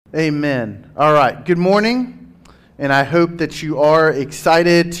Amen. All right. Good morning, and I hope that you are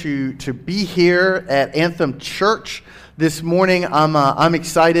excited to be here at Anthem Church this morning. I'm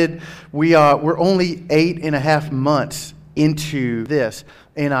excited. We're only 8.5 months into this,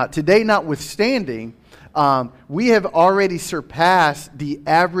 and today, notwithstanding, we have already surpassed the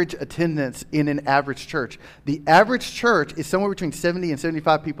average attendance in an average church. The average church is somewhere between 70 and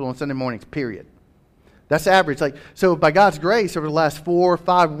 75 people on Sunday mornings. Period. That's average. So by God's grace, over the last 4 or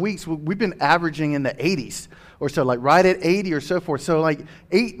 5 weeks, we've been averaging in the 80s or so, right at 80 or so forth. So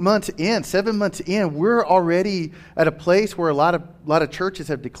 8 months in, 7 months in, we're already at a place where a lot of churches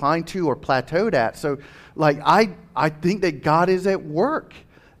have declined to or plateaued at. So I think that God is at work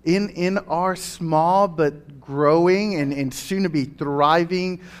in our small but growing and soon to be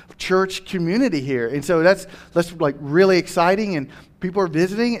thriving church community here. And so that's really exciting, and people are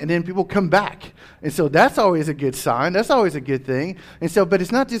visiting, and then people come back. And so that's always a good sign. That's always a good thing. And so, but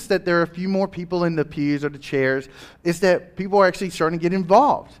it's not just that there are a few more people in the pews or the chairs. It's that people are actually starting to get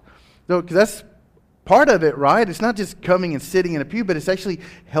involved. So, 'cause that's part of it, right? It's not just coming and sitting in a pew, but it's actually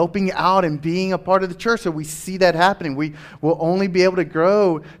helping out and being a part of the church. So we see that happening. We will only be able to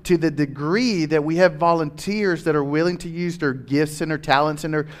grow to the degree that we have volunteers that are willing to use their gifts and their talents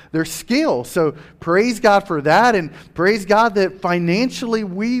and their skills. So praise God for that, and praise God that financially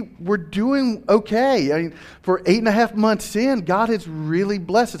we're doing okay. I mean, for 8.5 months in, God has really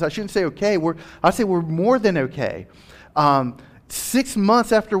blessed us. I shouldn't say okay. I say we're more than okay. 6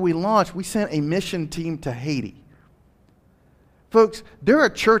 months after we launched, we sent a mission team to Haiti. Folks, there are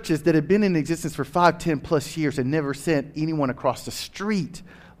churches that have been in existence for 5, 10 plus years and never sent anyone across the street,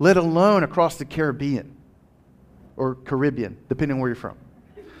 let alone across the Caribbean or Caribbean, depending on where you're from.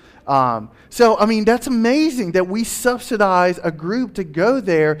 That's amazing that we subsidize a group to go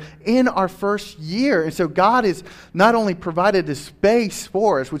there in our first year. And so God has not only provided the space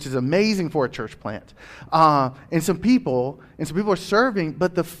for us, which is amazing for a church plant, and some people are serving,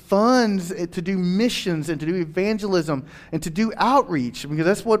 but the funds to do missions and to do evangelism and to do outreach, because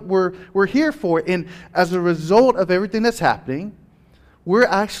that's what we're here for. And as a result of everything that's happening, we're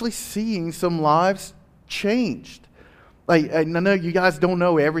actually seeing some lives changed. I know you guys don't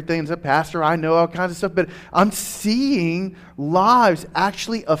know everything. As a pastor, I know all kinds of stuff, but I'm seeing lives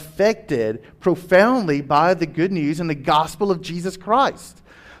actually affected profoundly by the good news and the gospel of Jesus Christ.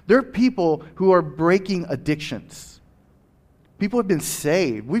 There are people who are breaking addictions. People have been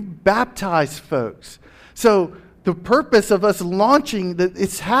saved. We've baptized folks. So the purpose of us launching,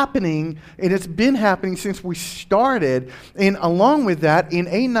 it's happening, and it's been happening since we started. And along with that, in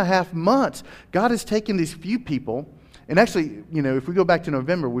 8.5 months, God has taken these few people. And actually, if we go back to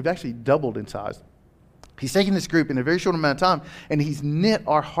November, we've actually doubled in size. He's taken this group in a very short amount of time, and he's knit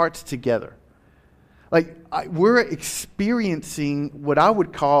our hearts together. We're experiencing what I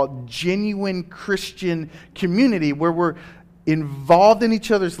would call genuine Christian community, where we're involved in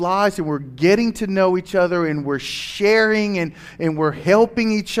each other's lives, and we're getting to know each other, and we're sharing, and we're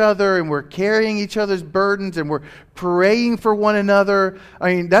helping each other, and we're carrying each other's burdens, and we're praying for one another.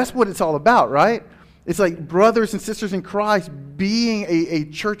 I mean, that's what it's all about, right? It's like brothers and sisters in Christ being a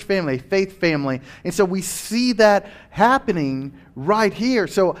church family, a faith family. And so we see that happening right here.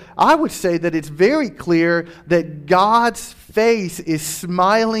 So I would say that it's very clear that God's face is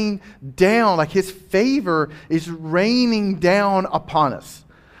smiling down, like his favor is raining down upon us.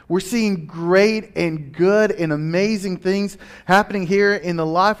 We're seeing great and good and amazing things happening here in the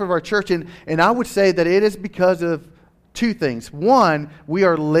life of our church. And I would say that it is because of 2 things. One, we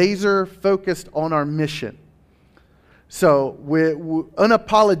are laser focused on our mission. So, we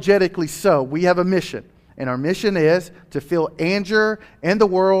unapologetically so, we have a mission. And our mission is to fill Anger and the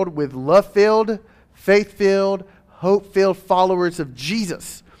world with love-filled, faith-filled, hope-filled followers of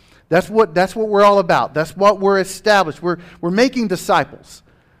Jesus. That's what we're all about. That's what we're established. We're making disciples.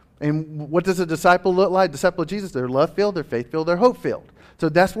 And what does a disciple look like? Disciple of Jesus, they're love-filled, they're faith-filled, they're hope-filled. So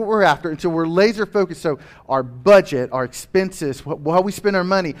that's what we're after. And so we're laser focused. So our budget, our expenses, how we spend our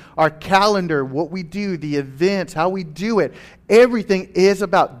money, our calendar, what we do, the events, how we do it, everything is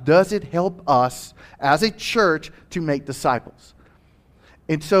about, does it help us as a church to make disciples?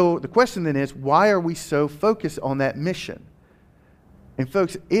 And so the question then is, why are we so focused on that mission? And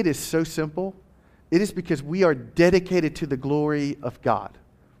folks, it is so simple. It is because we are dedicated to the glory of God.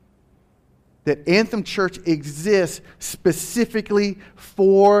 That Anthem Church exists specifically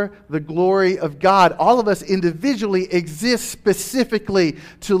for the glory of God. All of us individually exist specifically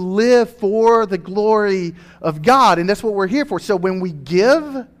to live for the glory of God. And that's what we're here for. So when we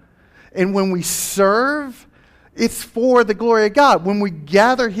give and when we serve It's for the glory of God. When we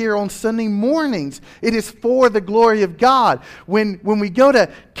gather here on Sunday mornings, it is for the glory of God. When we go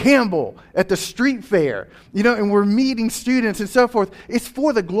to Campbell at the street fair, and we're meeting students and so forth, it's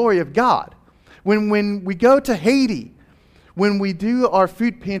for the glory of God. When we go to Haiti, when we do our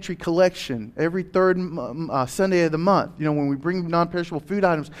food pantry collection every third Sunday of the month, when we bring non-perishable food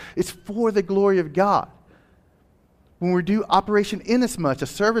items, it's for the glory of God. When we do Operation Inasmuch, a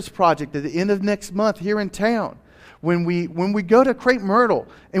service project at the end of next month here in town, when we go to Crepe Myrtle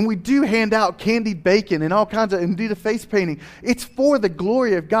and we do hand out candied bacon and all kinds and do the face painting, it's for the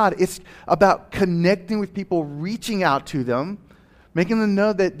glory of God. It's about connecting with people, reaching out to them, making them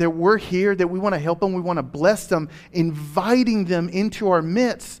know that we're here, that we want to help them, we want to bless them, inviting them into our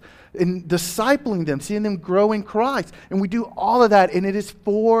midst, and discipling them, seeing them grow in Christ. And we do all of that, and it is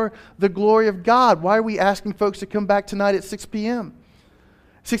for the glory of God. Why are we asking folks to come back tonight at 6 p.m.?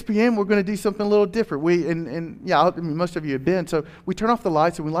 6 p.m., we're going to do something a little different. Most of you have been. So we turn off the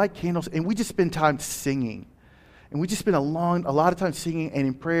lights, and we light candles, and we just spend time singing. And we just spend a lot of time singing and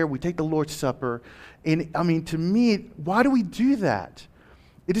in prayer. We take the Lord's Supper. And, to me, why do we do that?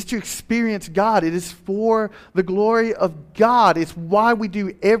 It is to experience God. It is for the glory of God. It's why we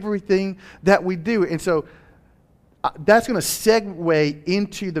do everything that we do. And so that's going to segue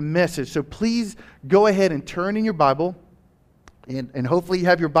into the message. So please go ahead and turn in your Bible, and hopefully you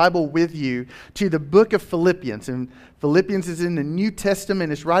have your Bible with you, to the book of Philippians. And Philippians is in the New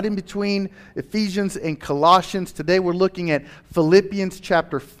Testament. It's right in between Ephesians and Colossians. Today we're looking at Philippians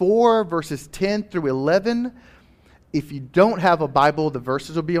chapter 4, verses 10 through 11. If you don't have a Bible, the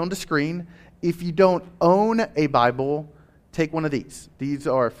verses will be on the screen. If you don't own a Bible, take one of these. These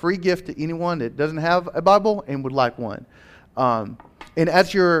are a free gift to anyone that doesn't have a Bible and would like one. And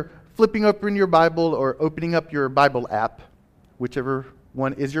as you're flipping open your Bible or opening up your Bible app, whichever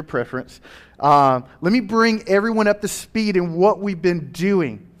one is your preference, let me bring everyone up to speed in what we've been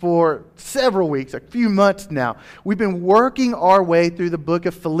doing for several weeks, a few months now. We've been working our way through the book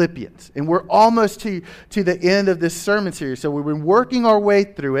of Philippians, and we're almost to the end of this sermon series. So we've been working our way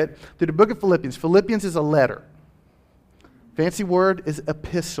through the book of Philippians. Philippians is a letter. Fancy word is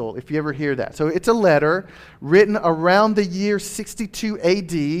epistle, if you ever hear that. So it's a letter written around the year 62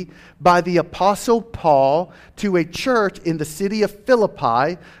 AD by the Apostle Paul to a church in the city of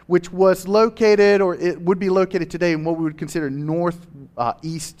Philippi, which was located, or it would be located today, in what we would consider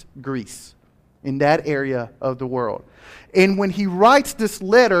northeast Greece, in that area of the world. And when he writes this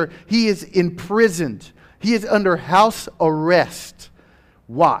letter, he is imprisoned. He is under house arrest.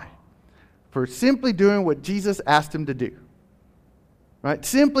 Why? For simply doing what Jesus asked him to do. Right?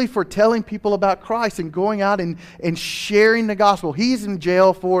 Simply for telling people about Christ and going out and sharing the gospel. He's in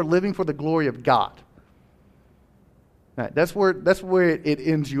jail for living for the glory of God. Right? That's where it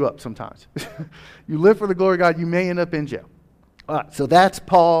ends you up sometimes. You live for the glory of God, you may end up in jail. All right, so that's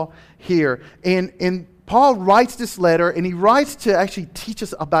Paul here. And Paul writes this letter, and he writes to actually teach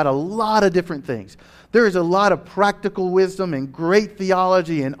us about a lot of different things. There is a lot of practical wisdom and great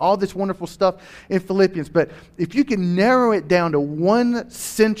theology and all this wonderful stuff in Philippians. But if you can narrow it down to one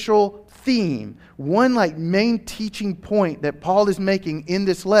central theme, one main teaching point that Paul is making in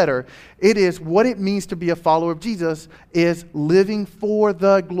this letter, it is what it means to be a follower of Jesus is living for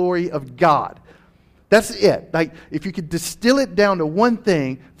the glory of God. That's it. If you could distill it down to one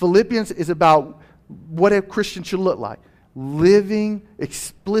thing, Philippians is about what a Christian should look like. Living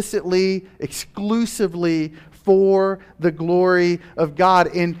explicitly, exclusively for the glory of God.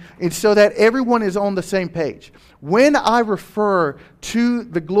 And so that everyone is on the same page. When I refer to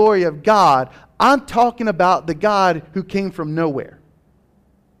the glory of God, I'm talking about the God who came from nowhere.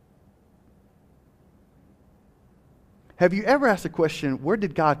 Have you ever asked the question, where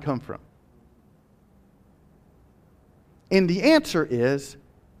did God come from? And the answer is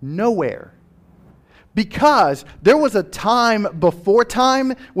nowhere. Because there was a time before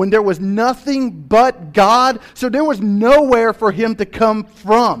time when there was nothing but God, so there was nowhere for him to come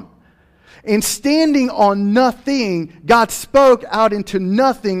from. And standing on nothing, God spoke out into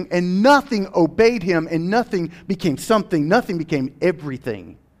nothing, and nothing obeyed him, and nothing became something. Nothing became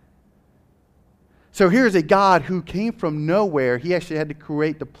everything. So here's a God who came from nowhere. He actually had to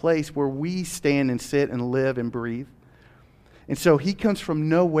create the place where we stand and sit and live and breathe. And so he comes from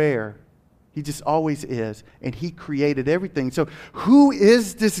nowhere. He just always is. And he created everything. So who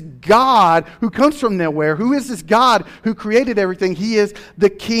is this God who comes from nowhere? Who is this God who created everything? He is the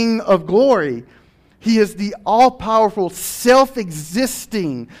King of glory. He is the all-powerful,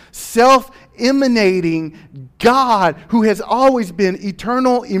 self-existing, self-emanating God who has always been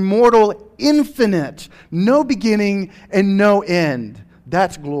eternal, immortal, infinite, no beginning and no end.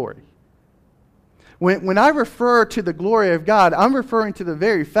 That's glory. When I refer to the glory of God, I'm referring to the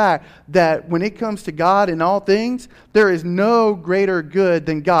very fact that when it comes to God in all things, there is no greater good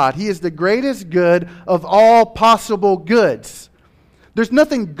than God. He is the greatest good of all possible goods. There's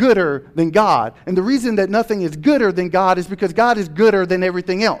nothing gooder than God. And the reason that nothing is gooder than God is because God is gooder than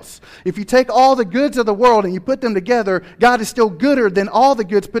everything else. If you take all the goods of the world and you put them together, God is still gooder than all the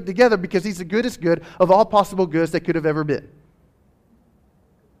goods put together because He's the goodest good of all possible goods that could have ever been.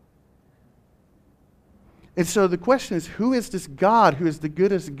 And so the question is, who is this God who is the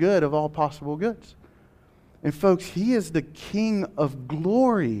goodest good of all possible goods? And folks, He is the King of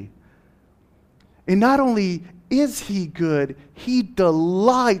glory. And not only is He good, He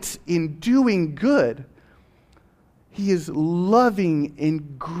delights in doing good. He is loving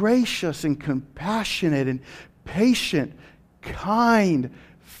and gracious and compassionate and patient, kind,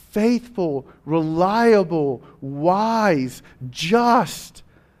 faithful, reliable, wise, just.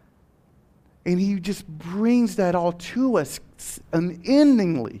 And He just brings that all to us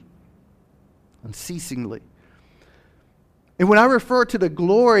unendingly, unceasingly. And when I refer to the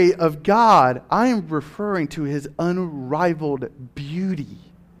glory of God, I am referring to His unrivaled beauty.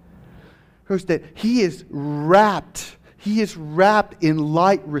 That He is wrapped in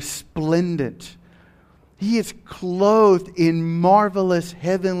light resplendent. He is clothed in marvelous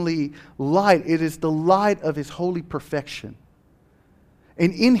heavenly light. It is the light of His holy perfection.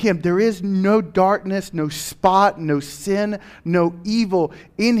 And in Him there is no darkness, no spot, no sin, no evil.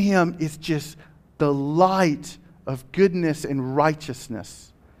 In Him is just the light of goodness and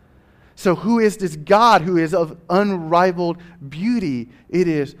righteousness. So who is this God who is of unrivaled beauty? It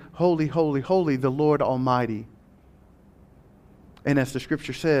is holy, holy, holy, the Lord Almighty. And as the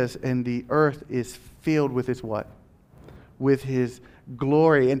Scripture says, and the earth is filled with His what? With His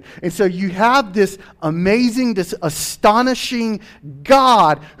glory. And so you have this amazing, this astonishing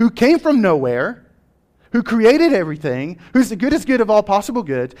God who came from nowhere, who created everything, who's the goodest good of all possible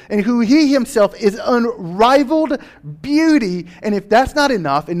goods, and who He Himself is unrivaled beauty. And if that's not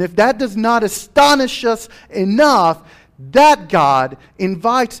enough, and if that does not astonish us enough, that God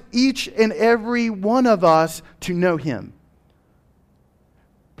invites each and every one of us to know Him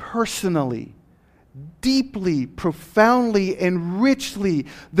personally, deeply, profoundly, and richly.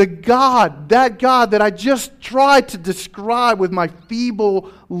 That God that I just tried to describe with my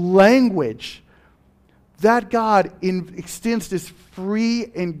feeble language. That God extends this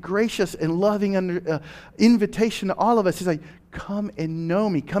free and gracious and loving invitation to all of us. He's like, come and know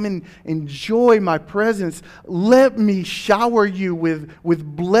me. Come and enjoy my presence. Let me shower you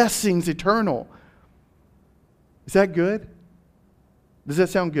with blessings eternal. Is that good? Does that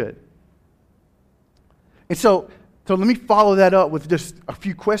sound good? And so let me follow that up with just a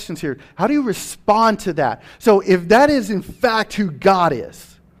few questions here. How do you respond to that? So if that is in fact who God is,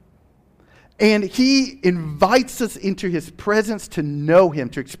 and He invites us into His presence to know Him,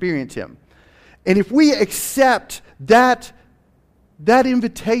 to experience Him. And if we accept that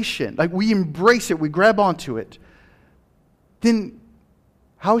invitation, like we embrace it, we grab onto it, then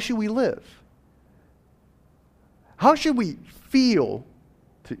how should we live? How should we feel,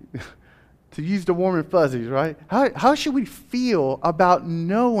 to use the warm and fuzzies, right? How should we feel about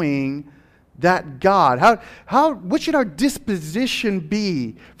knowing that God? What should our disposition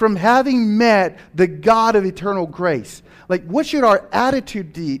be from having met the God of eternal grace? Like, what should our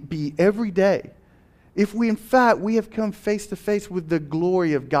attitude be every day if we have come face to face with the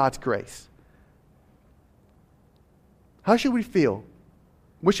glory of God's grace? How should we feel?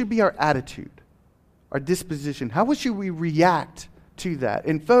 What should be our attitude, our disposition? How should we react to that?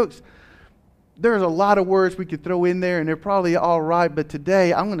 And folks, there's a lot of words we could throw in there, and they're probably all right, but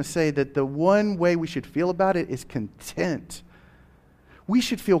today I'm going to say that the one way we should feel about it is content. We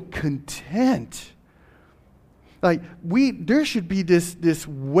should feel content. Like, there should be this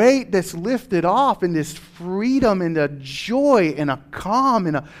weight that's lifted off, and this freedom and a joy and a calm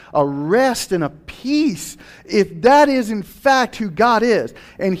and a rest and a peace. If that is in fact who God is,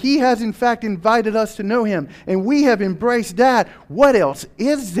 and He has in fact invited us to know Him, and we have embraced that, what else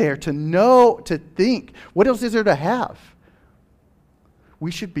is there to know, to think? What else is there to have? We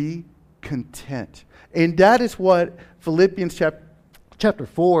should be content. And that is what Philippians chapter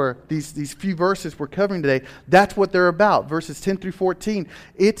 4, these few verses we're covering today, that's what they're about. Verses 10 through 14.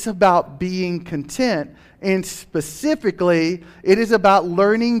 It's about being content. And specifically, it is about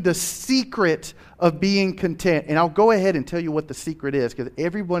learning the secret of being content. And I'll go ahead and tell you what the secret is, because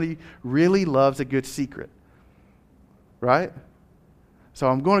everybody really loves a good secret. Right? So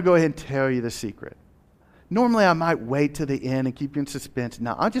I'm going to go ahead and tell you the secret. Normally, I might wait to the end and keep you in suspense.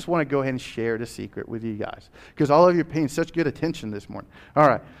 Now, I just want to go ahead and share the secret with you guys, because all of you are paying such good attention this morning. All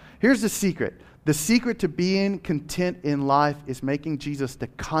right, here's the secret. The secret to being content in life is making Jesus the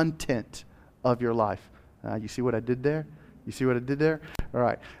content of your life. You see what I did there? You see what I did there? All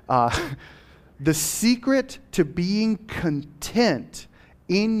right. The secret to being content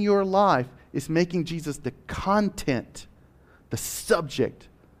in your life is making Jesus the content, the subject,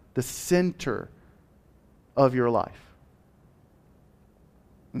 the center of your life.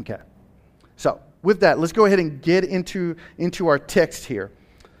 Okay. So, with that, let's go ahead and get into our text here.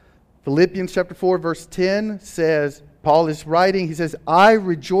 Philippians chapter 4, verse 10 says, Paul is writing, he says, I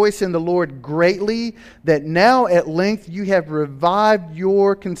rejoice in the Lord greatly that now at length you have revived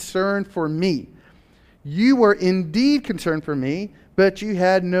your concern for me. You were indeed concerned for me, but you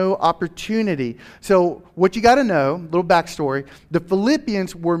had no opportunity. So what you got to know, little backstory, the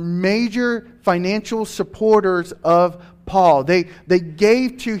Philippians were major financial supporters of Paul. They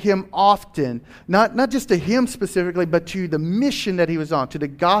gave to him often, not just to him specifically, but to the mission that he was on, to the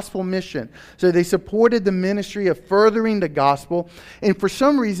gospel mission. So they supported the ministry of furthering the gospel. And for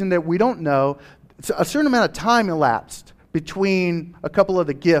some reason that we don't know, a certain amount of time elapsed between a couple of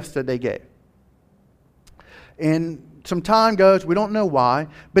the gifts that they gave. And some time goes, we don't know why,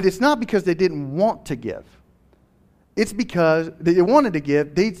 but it's not because they didn't want to give. It's because they wanted to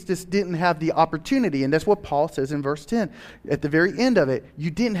give, they just didn't have the opportunity. And that's what Paul says in verse 10. At the very end of it,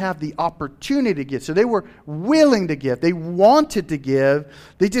 you didn't have the opportunity to give. So they were willing to give. They wanted to give.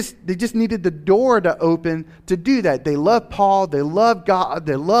 They just needed the door to open to do that. They loved Paul. They loved God.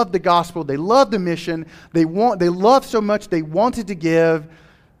 They loved the gospel. They loved the mission. They loved so much they wanted to give.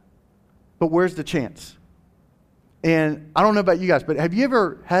 But where's the chance? And I don't know about you guys, but have you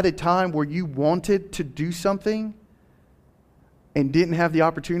ever had a time where you wanted to do something and didn't have the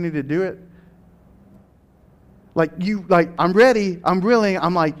opportunity to do it? I'm ready, I'm willing,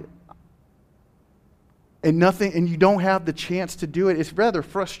 I'm like, and nothing, and you don't have the chance to do it. It's rather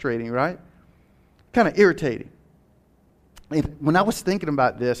frustrating, right? Kind of irritating. And when I was thinking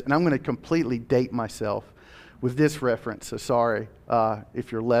about this, and I'm going to completely date myself with this reference, so sorry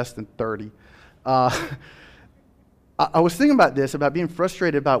if you're less than 30. I was thinking about this, about being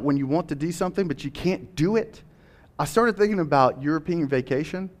frustrated about when you want to do something, but you can't do it. I started thinking about European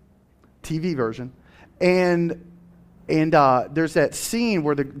Vacation, TV version, and there's that scene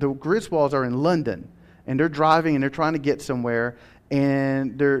where the Griswolds are in London, and they're driving and they're trying to get somewhere,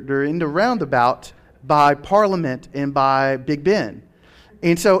 and they're in the roundabout by Parliament and by Big Ben.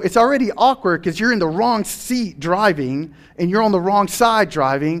 And so it's already awkward because you're in the wrong seat driving, and you're on the wrong side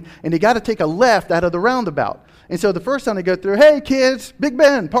driving, and they got to take a left out of the roundabout. And so the first time they go through, hey kids, Big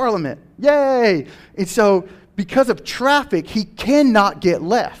Ben, Parliament, yay! And so because of traffic, he cannot get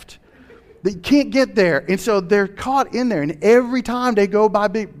left. They can't get there. And so they're caught in there. And every time they go by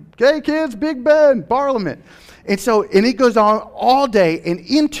hey kids, Big Ben, Parliament. And it goes on all day and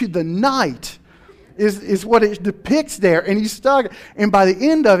into the night is what it depicts there. And he's stuck. And by the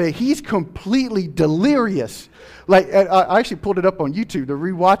end of it, he's completely delirious. Like, I actually pulled it up on YouTube to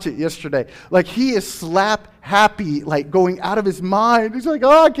rewatch it yesterday. Like, he is slap happy, like going out of his mind. He's like,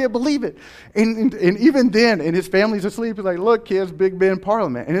 oh, I can't believe it. And even then, and his family's asleep, he's like, look, kids, Big Ben,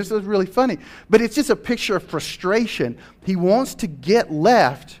 Parliament. And it's just really funny. But it's just a picture of frustration. He wants to get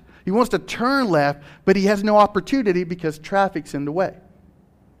left. He wants to turn left, but he has no opportunity because traffic's in the way.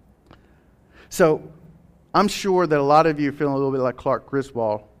 So I'm sure that a lot of you are feeling a little bit like Clark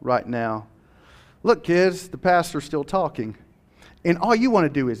Griswold right now. Look, kids, the pastor's still talking. And all you want to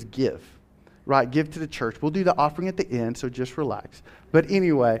do is give, right? Give to the church. We'll do the offering at the end, so just relax. But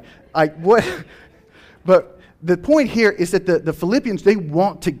anyway, but the point here is that the Philippians, they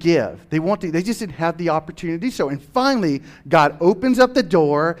want to give. They just didn't have the opportunity. So, and finally, God opens up the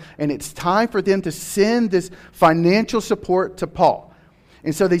door, and it's time for them to send this financial support to Paul.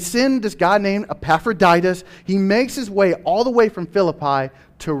 And so they send this guy named Epaphroditus. He makes his way all the way from Philippi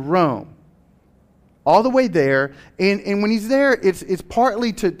to Rome. All the way there. And when he's there, it's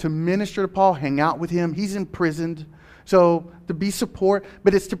partly to minister to Paul, hang out with him. He's imprisoned. So to be support,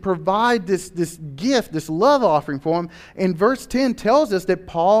 but it's to provide this gift, this love offering for him. And verse 10 tells us that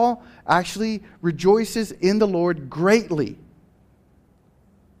Paul actually rejoices in the Lord greatly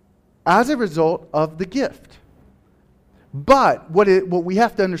as a result of the gift. But what we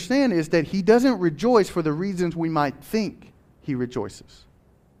have to understand is that he doesn't rejoice for the reasons we might think he rejoices.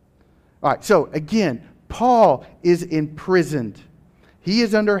 All right, so again, Paul is imprisoned. He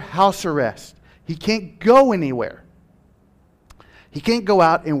is under house arrest. He can't go anywhere. He can't go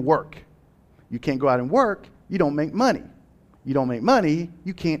out and work. You can't go out and work, you don't make money. You don't make money,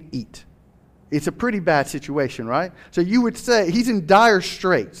 you can't eat. It's a pretty bad situation, right? So you would say he's in dire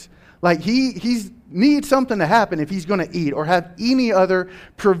straits. Like he's need something to happen if he's going to eat or have any other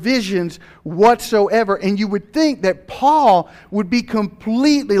provisions whatsoever. And you would think that Paul would be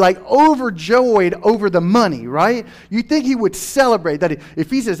completely like overjoyed over the money, right? You think he would celebrate that if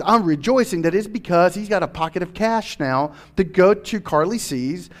he says, I'm rejoicing, that it's because he's got a pocket of cash now to go to Carly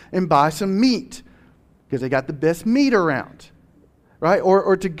C's and buy some meat because they got the best meat around. Right?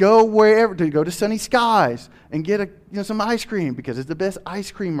 Or to go wherever, to go to Sunny Skies and get some ice cream because it's the best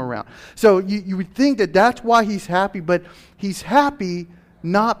ice cream around. So you would think that that's why he's happy, but he's happy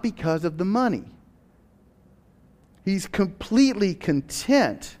not because of the money. He's completely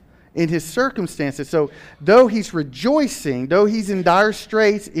content in his circumstances. So though he's rejoicing, though he's in dire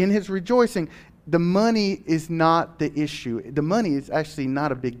straits in his rejoicing, the money is not the issue. The money is actually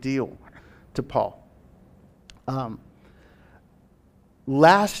not a big deal to Paul.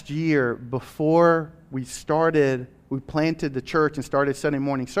 Last year, before we planted the church and started Sunday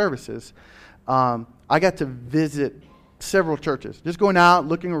morning services, I got to visit several churches, just going out,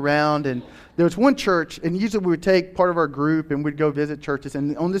 looking around. And there was one church, and usually we would take part of our group and we'd go visit churches.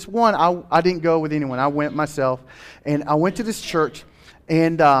 And on this one, I didn't go with anyone. I went myself. And I went to this church,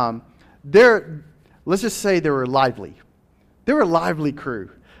 and let's just say they were lively. They were a lively crew.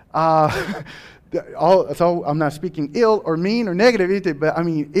 So I'm not speaking ill or mean or negative, anything, but I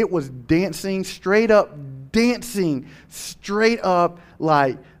mean, it was dancing, straight up,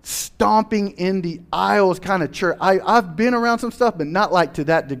 like stomping in the aisles kind of church. I've been around some stuff, but not like to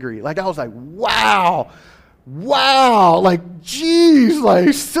that degree. Like I was like, wow, like, geez,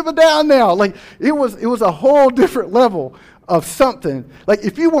 like simmer down now. Like it was a whole different level of something. Like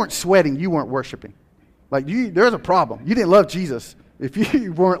if you weren't sweating, you weren't worshiping. Like there's a problem. You didn't love Jesus if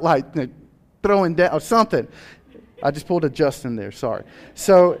you weren't like throwing down or something. I just pulled a Justin there, sorry.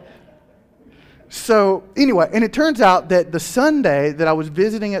 So anyway, and it turns out that the Sunday that I was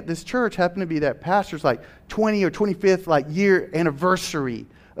visiting at this church happened to be that pastor's like 20 or 25th like year anniversary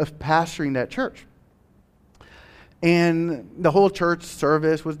of pastoring that church. And the whole church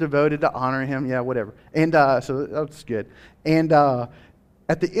service was devoted to honoring him, yeah, whatever. And so that's good. And at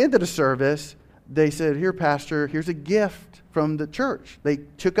the end of the service, they said, here, Pastor, here's a gift from the church. They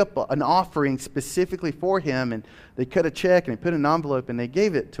took up an offering specifically for him, and they cut a check, and they put an envelope, and they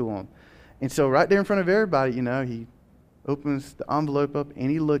gave it to him. And so right there in front of everybody, he opens the envelope up, and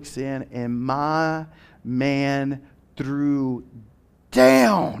he looks in, and my man threw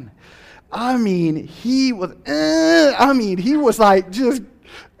down. I mean, he was like just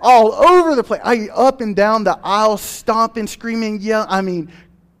all over the place. Up and down the aisle, stomping, screaming, yelling.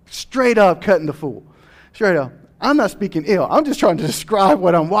 Straight up cutting the fool. Straight up. I'm not speaking ill. I'm just trying to describe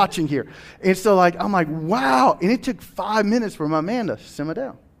what I'm watching here. And so I'm like, wow. And it took 5 minutes for my man to simmer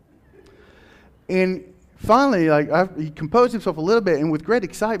down. And finally, he composed himself a little bit, and with great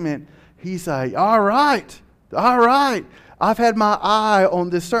excitement, he's like, all right. I've had my eye on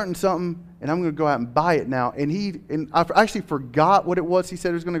this certain something, and I'm going to go out and buy it now. And I actually forgot what it was he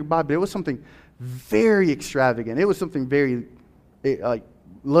said he was going to buy, but it was something very extravagant. It was something very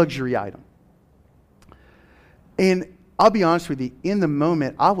luxury item. And I'll be honest with you, in the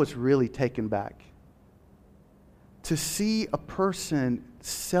moment, I was really taken back. To see a person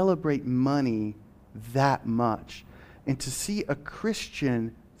celebrate money that much, and to see a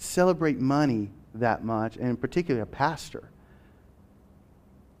Christian celebrate money that much, and in particular a pastor.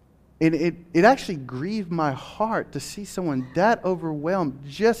 And it actually grieved my heart to see someone that overwhelmed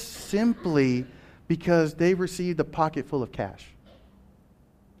just simply because they received a pocket full of cash.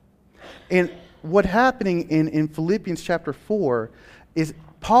 And what's happening in Philippians chapter 4 is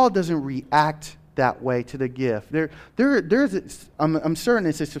Paul doesn't react that way to the gift. I'm certain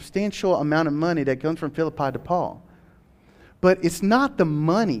it's a substantial amount of money that comes from Philippi to Paul. But it's not the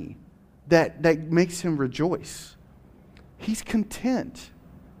money that makes him rejoice. He's content.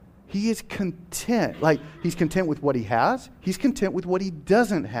 He is content. He's content with what he has. He's content with what he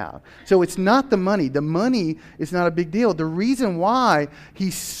doesn't have. So it's not the money. The money is not a big deal. The reason why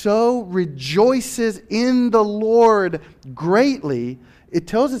he so rejoices in the Lord greatly, it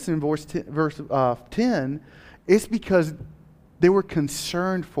tells us in verse 10, it's because they were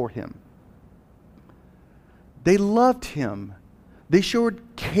concerned for him. They loved him. They showed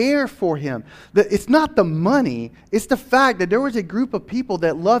care for him. It's not the money. It's the fact that there was a group of people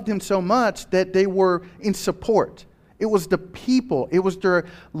that loved him so much that they were in support. It was the people. It was their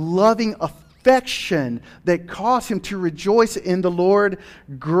loving affection that caused him to rejoice in the Lord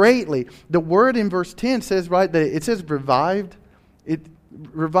greatly. The word in verse 10 says, that it says revived. It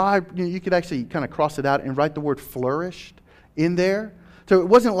revived, you could actually kind of cross it out and write the word flourished in there. So it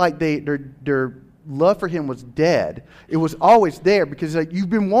wasn't like their love for him was dead. It was always there because you've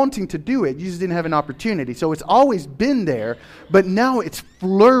been wanting to do it. You just didn't have an opportunity. So it's always been there, but now it's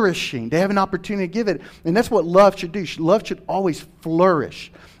flourishing. They have an opportunity to give it. And that's what love should do. Love should always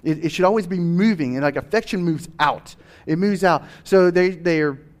flourish. It should always be moving. And like affection moves out. It moves out. So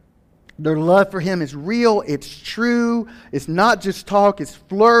their love for him is real. It's true. It's not just talk. It's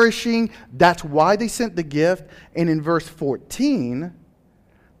flourishing. That's why they sent the gift. And in verse 14,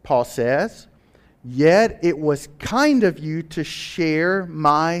 Paul says, "Yet it was kind of you to share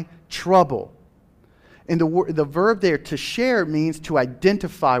my trouble." And the verb there, to share, means to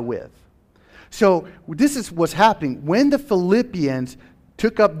identify with. So this is what's happening. When the Philippians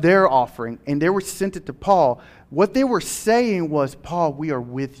took up their offering and they were sent it to Paul, what they were saying was, "Paul, we are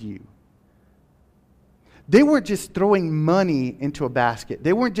with you." They were just throwing money into a basket.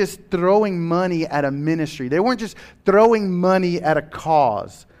 They weren't just throwing money at a ministry. They weren't just throwing money at a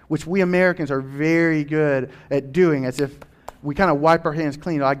cause, which we Americans are very good at doing, as if we kind of wipe our hands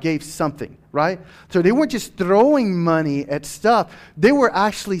clean. I gave something, right? So they weren't just throwing money at stuff. They were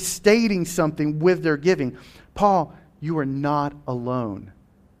actually stating something with their giving. "Paul, you are not alone.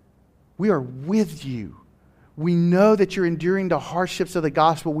 We are with you. We know that you're enduring the hardships of the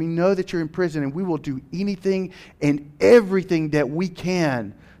gospel. We know that you're in prison, and we will do anything and everything that we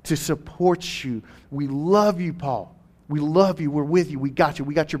can to support you. We love you, Paul. We love you. We're with you. We got you.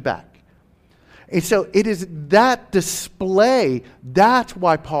 We got your back." And so it is that display. That's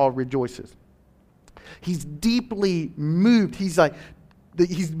why Paul rejoices. He's deeply moved. He's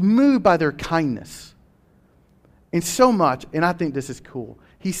moved by their kindness. And so much, and I think this is cool,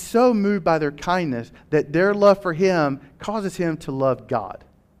 he's so moved by their kindness that their love for him causes him to love God.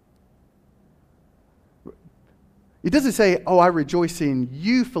 It doesn't say, "Oh, I rejoice in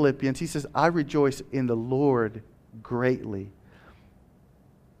you, Philippians." He says, "I rejoice in the Lord greatly."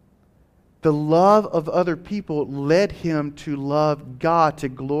 The love of other people led him to love God, to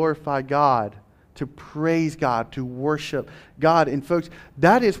glorify God, to praise God, to worship God. And folks,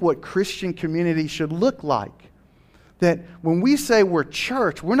 that is what Christian community should look like. That when we say we're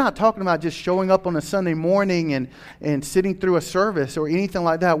church, we're not talking about just showing up on a Sunday morning and sitting through a service or anything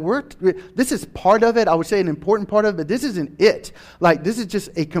like that. This is part of it. I would say an important part of it, but this isn't it. Like, this is just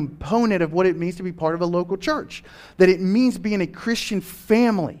a component of what it means to be part of a local church. That it means being a Christian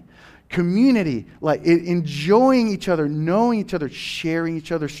family, community, like enjoying each other, knowing each other, sharing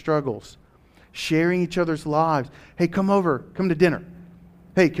each other's struggles, sharing each other's lives. "Hey, come to dinner.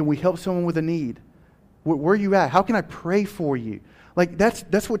 Hey, can we help someone with a need? Where are you at? How can I pray for you?" Like,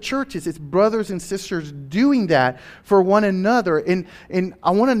 that's what church is. It's brothers and sisters doing that for one another. And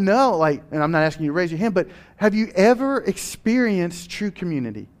I want to know, like, and I'm not asking you to raise your hand, but have you ever experienced true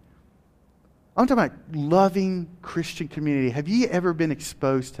community? I'm talking about loving Christian community. Have you ever been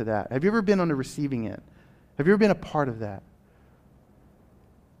exposed to that? Have you ever been on the receiving end? Have you ever been a part of that?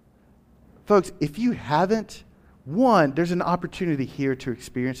 Folks, if you haven't, one, there's an opportunity here to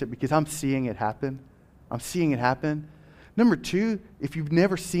experience it because I'm seeing it happen. I'm seeing it happen. Number two, if you've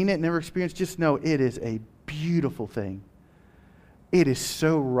never seen it, never experienced, just know it is a beautiful thing. It is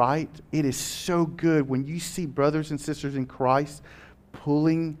so right. It is so good when you see brothers and sisters in Christ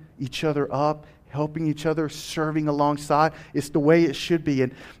pulling each other up, helping each other, serving alongside. It's the way it should be.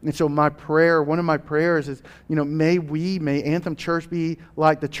 And so my prayer, one of my prayers is, may Anthem Church be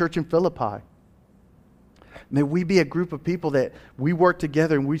like the church in Philippi. May we be a group of people that we work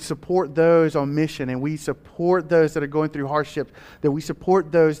together and we support those on mission and we support those that are going through hardships, that we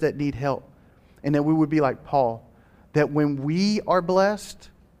support those that need help. And that we would be like Paul, that when we are blessed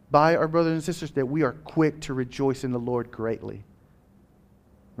by our brothers and sisters, that we are quick to rejoice in the Lord greatly.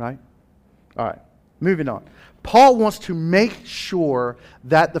 Right? All right, moving on. Paul wants to make sure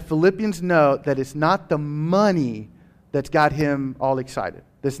that the Philippians know that it's not the money that's got him all excited.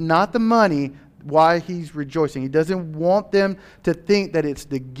 It's not the money why he's rejoicing. He doesn't want them to think that it's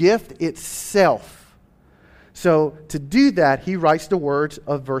the gift itself. So to do that, he writes the words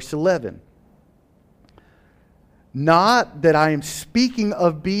of verse 11. Not that I am speaking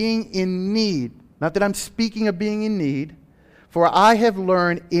of being in need. Not that I'm speaking of being in need. For I have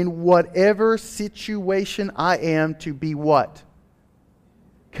learned in whatever situation I am to be what?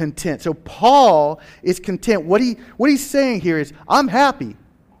 Content. So Paul is content. What he's saying here is, I'm happy.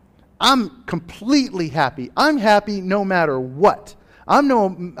 I'm completely happy. I'm happy no matter what.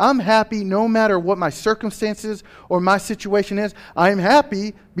 I'm happy no matter what my circumstances or my situation is. I'm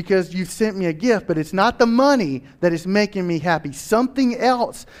happy because you've sent me a gift, but it's not the money that is making me happy. Something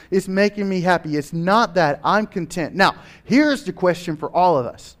else is making me happy. It's not that. I'm content. Now, here's the question for all of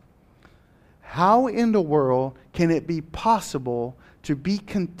us. How in the world can it be possible to be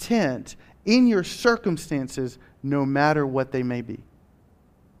content in your circumstances, no matter what they may be.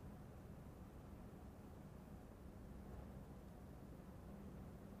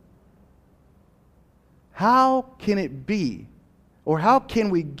 How can it be, or how can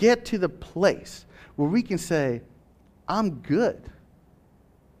we get to the place where we can say, I'm good?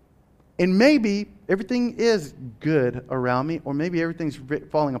 And maybe everything is good around me, or maybe everything's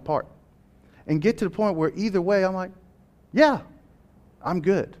falling apart. And get to the point where either way, I'm like, yeah, I'm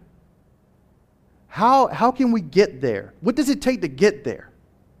good. How can we get there? What does it take to get there?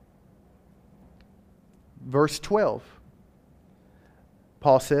 Verse 12.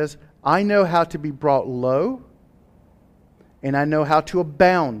 Paul says, I know how to be brought low, and I know how to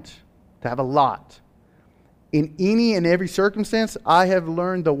abound, to have a lot. In any and every circumstance, I have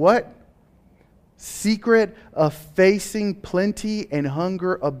learned the what? Secret of facing plenty and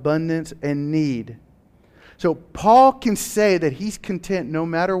hunger, abundance and need. So Paul can say that he's content no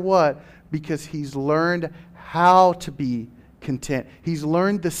matter what because he's learned how to be content. He's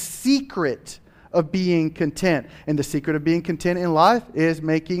learned the secret of being content. And the secret of being content in life is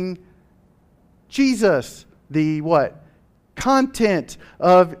making Jesus the what? Content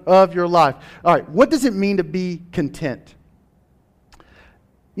of your life. All right, what does it mean to be content?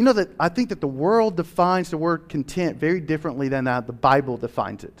 You know that I think that the world defines the word content very differently than the Bible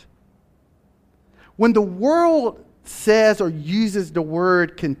defines it. When the world says or uses the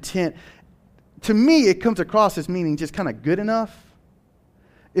word content, to me it comes across as meaning just kind of good enough.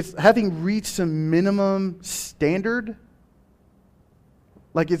 It's having reached some minimum standard.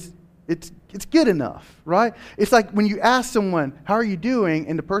 Like it's good enough, right? It's like when you ask someone, how are you doing?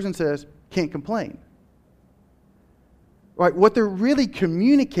 And the person says, can't complain. Right? What they're really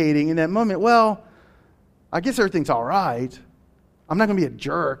communicating in that moment, well, I guess everything's all right. I'm not going to be a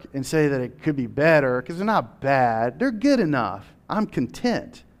jerk and say that it could be better because they're not bad. They're good enough. I'm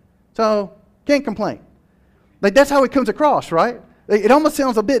content. So, can't complain. Like that's how it comes across, right? It almost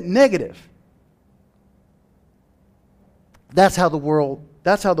sounds a bit negative. That's how the world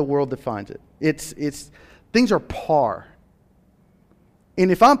defines it. It's things are par.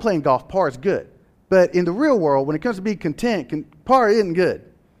 And if I'm playing golf, par is good. But in the real world, when it comes to being content, par isn't good.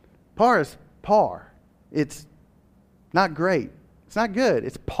 Par is par. It's not great. It's not good.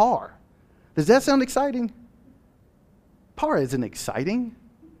 It's par. Does that sound exciting? Par isn't exciting.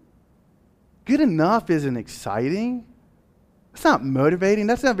 Good enough isn't exciting. It's not motivating.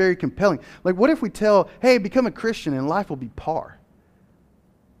 That's not very compelling. Like, what if we tell, hey, become a Christian and life will be par?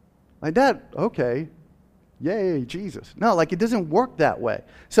 Like that, okay. Yay, Jesus. No, like it doesn't work that way.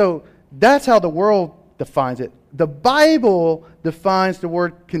 So that's how the world defines it. The Bible defines the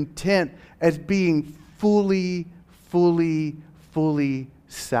word content as being fully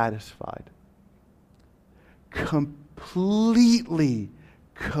satisfied. Completely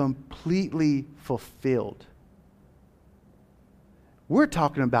fulfilled. We're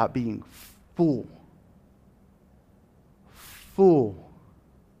talking about being full. Full.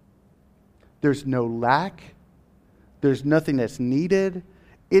 There's no lack. There's nothing that's needed.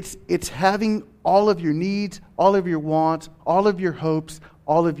 It's having all of your needs, all of your wants, all of your hopes,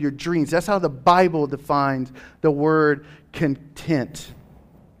 all of your dreams. That's how the Bible defines the word content.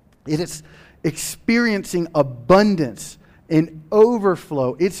 It is experiencing abundance and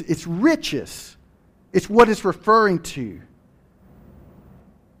overflow. It's riches. It's what it's referring to.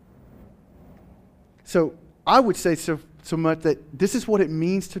 So I would say so much that this is what it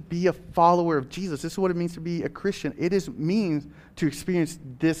means to be a follower of Jesus. This is what it means to be a Christian. It means to experience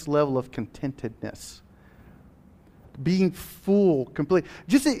this level of contentedness. Being full, complete.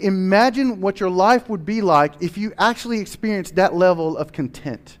 Just imagine what your life would be like if you actually experienced that level of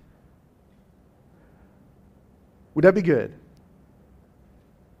content. Would that be good?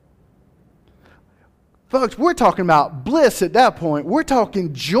 Folks, we're talking about bliss at that point. We're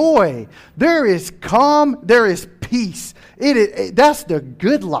talking joy. There is calm. There is peace. That's the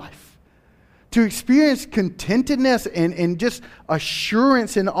good life. To experience contentedness and just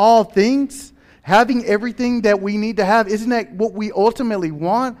assurance in all things, having everything that we need to have, isn't that what we ultimately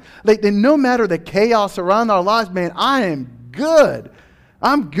want? Like, then no matter the chaos around our lives, man, I am good.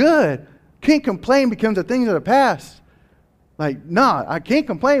 I'm good. Can't complain becomes a thing of the past. Like, nah, I can't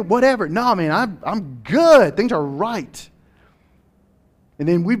complain, whatever. Nah, man, I'm good. Things are right. And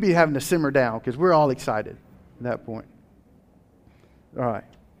then we'd be having to simmer down because we're all excited at that point. All right.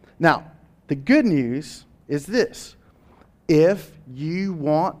 Now, the good news is this. If you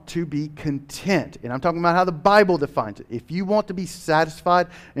want to be content, and I'm talking about how the Bible defines it. If you want to be satisfied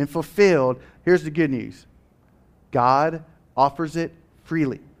and fulfilled, here's the good news. God offers it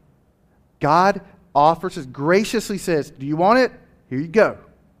freely. God offers it, graciously says, do you want it? Here you go.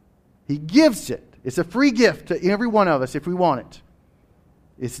 He gives it. It's a free gift to every one of us if we want it.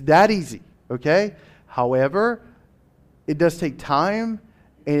 It's that easy, okay? However, it does take time,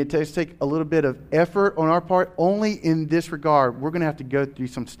 and it does take a little bit of effort on our part. Only in this regard, we're going to have to go through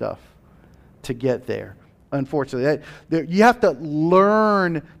some stuff to get there. Unfortunately, you have to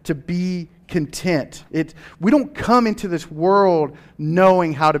learn to be content. We don't come into this world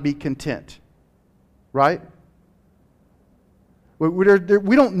knowing how to be content, right?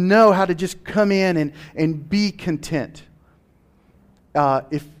 We don't know how to just come in and be content.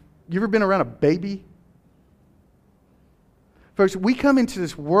 If you ever been around a baby? Folks, we come into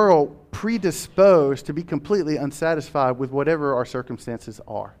this world predisposed to be completely unsatisfied with whatever our circumstances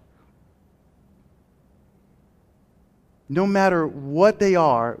are. No matter what they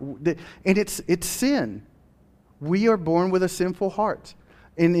are. And it's sin. We are born with a sinful heart.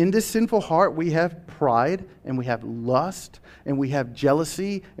 And in this sinful heart, we have pride, and we have lust, and we have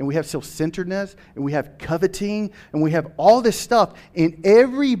jealousy, and we have self-centeredness, and we have coveting, and we have all this stuff. And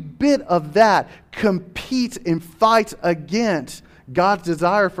every bit of that competes and fights against God's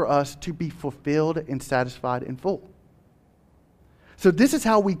desire for us to be fulfilled and satisfied and full. So this is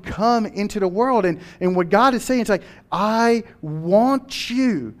how we come into the world. And what God is saying is like, I want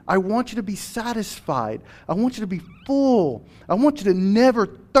you to be satisfied. I want you to be full. I want you to never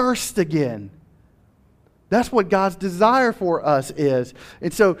thirst again. That's what God's desire for us is.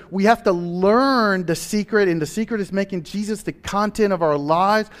 And so we have to learn the secret, and the secret is making Jesus the content of our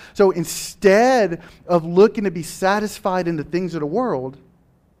lives. So instead of looking to be satisfied in the things of the world,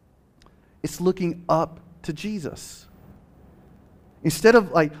 it's looking up to Jesus. Instead of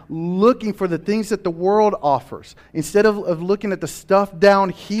like looking for the things that the world offers, instead of looking at the stuff down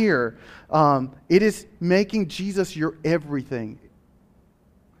here, it is making Jesus your everything.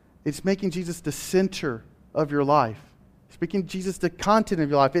 It's making Jesus the center of your life. It's making Jesus the content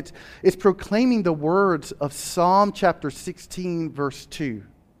of your life. It's proclaiming the words of Psalm chapter 16, verse 2.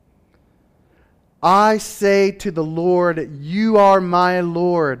 I say to the Lord, you are my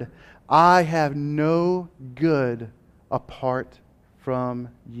Lord. I have no good apart from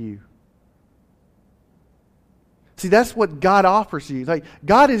you. See, that's what God offers you. Like,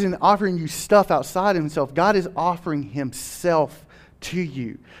 God isn't offering you stuff outside of himself. God is offering himself to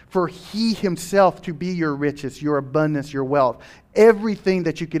you. For he himself to be your riches, your abundance, your wealth. Everything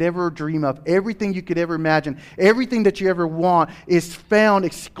that you could ever dream of, everything you could ever imagine, everything that you ever want is found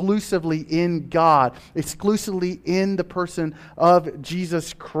exclusively in God, exclusively in the person of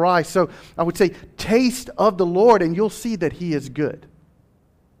Jesus Christ. So I would say, taste of the Lord and you'll see that he is good.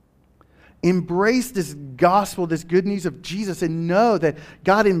 Embrace this gospel, this good news of Jesus, and know that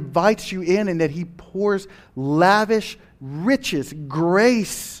God invites you in and that he pours lavish riches,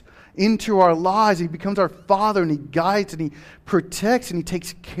 grace into our lives. He becomes our Father, and he guides and he protects and he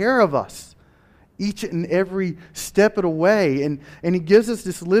takes care of us each and every step of the way. And he gives us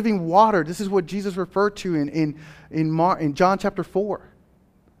this living water. This is what Jesus referred to in John chapter 4.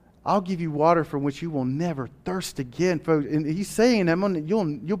 I'll give you water from which you will never thirst again, folks. And he's saying,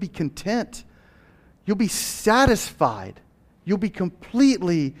 you'll be content. You'll be satisfied. You'll be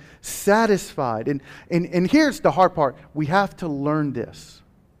completely satisfied. And here's the hard part. We have to learn this.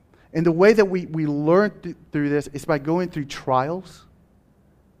 And the way that we learn through this is by going through trials.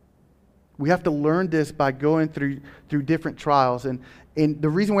 We have to learn this by going through different trials. And the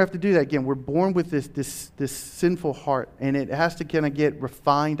reason we have to do that, again, we're born with this sinful heart, and it has to kind of get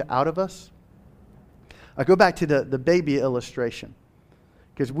refined out of us. I go back to the baby illustration,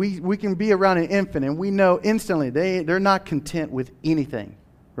 because we can be around an infant, and we know instantly they're not content with anything,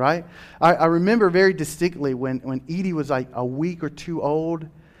 right? I remember very distinctly when Edie was like a week or two old,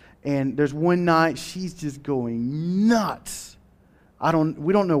 and there's one night she's just going nuts.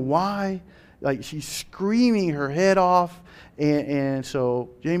 We don't know why. Like, she's screaming her head off. And so,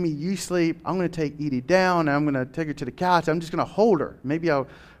 Jamie, you sleep. I'm going to take Edie down. And I'm going to take her to the couch. I'm just going to hold her. Maybe I'll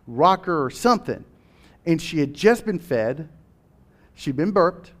rock her or something. And she had just been fed. She'd been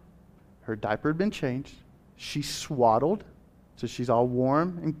burped. Her diaper had been changed. She's swaddled. So she's all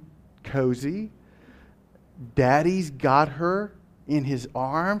warm and cozy. Daddy's got her in his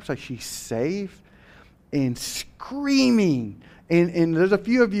arms. Like, she's safe. And screaming. And there's a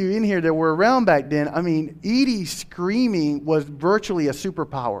few of you in here that were around back then. I mean, Edie screaming was virtually a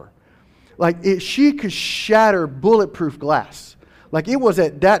superpower. Like, she could shatter bulletproof glass. Like, it was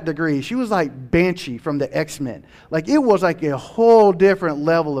at that degree. She was like Banshee from the X-Men. Like, it was like a whole different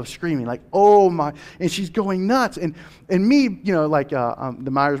level of screaming. Like, oh my. And she's going nuts. And me, like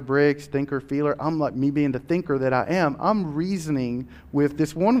the Myers-Briggs thinker, feeler, I'm like, me being the thinker that I am, I'm reasoning with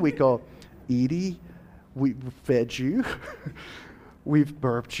this 1 week old, Edie, we fed you. We've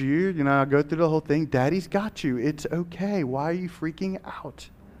burped you. You know, I go through the whole thing. Daddy's got you. It's okay. Why are you freaking out?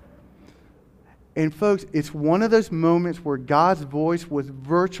 And folks, it's one of those moments where God's voice was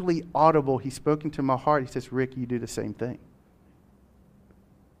virtually audible. He spoke into my heart. He says, Rick, you do the same thing.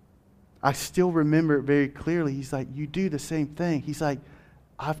 I still remember it very clearly. He's like, you do the same thing. He's like,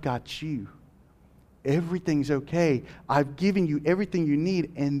 I've got you. Everything's okay. I've given you everything you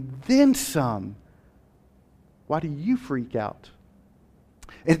need and then some. Why do you freak out?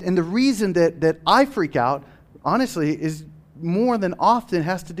 And the reason that I freak out, honestly, is more than often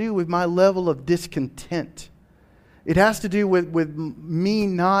has to do with my level of discontent. It has to do with me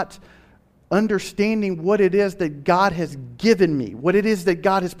not understanding what it is that God has given me, what it is that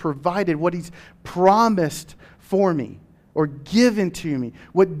God has provided, what He's promised for me or given to me,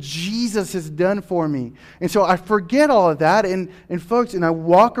 what Jesus has done for me. And so I forget all of that, and folks, and I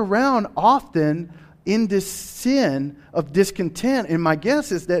walk around often in this sin of discontent, and my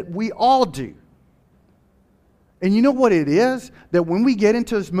guess is that we all do. And you know what it is? That when we get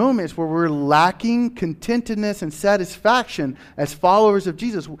into those moments where we're lacking contentedness and satisfaction as followers of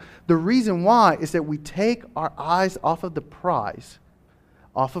Jesus, the reason why is that we take our eyes off of the prize,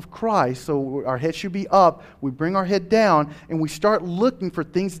 off of Christ. So our head should be up. We bring our head down, and we start looking for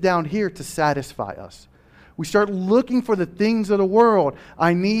things down here to satisfy us. We start looking for the things of the world.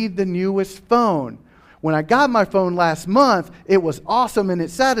 I need the newest phone. When I got my phone last month, it was awesome and it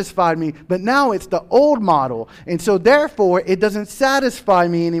satisfied me, but now it's the old model. And so therefore, it doesn't satisfy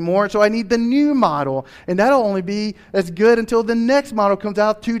me anymore, so I need the new model. And that'll only be as good until the next model comes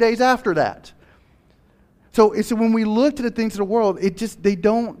out 2 days after that. So when we look to the things of the world, they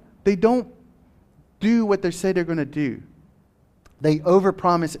don't do what they say they're going to do. They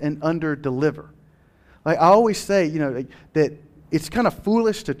overpromise and underdeliver. Like I always say, that it's kind of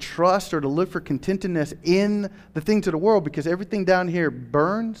foolish to trust or to look for contentedness in the things of the world because everything down here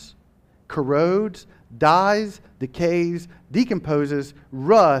burns, corrodes, dies, decays, decomposes,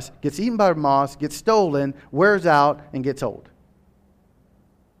 rusts, gets eaten by moths, gets stolen, wears out, and gets old.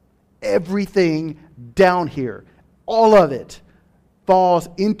 Everything down here, all of it, falls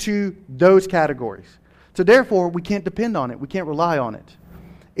into those categories. So therefore, we can't depend on it. We can't rely on it.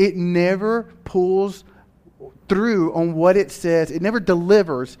 It never pulls through on what it says. It never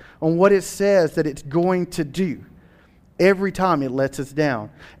delivers on what it says that it's going to do. Every time it lets us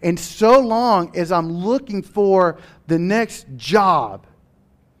down. And so long as I'm looking for the next job,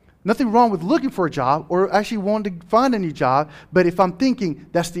 nothing wrong with looking for a job or actually wanting to find a new job, but if I'm thinking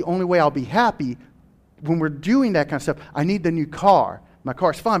that's the only way I'll be happy, when we're doing that kind of stuff, I need the new car. My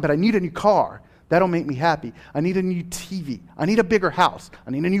car's fine, but I need a new car. That'll make me happy. I need a new TV. I need a bigger house.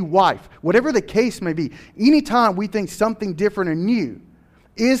 I need a new wife. Whatever the case may be, anytime we think something different or new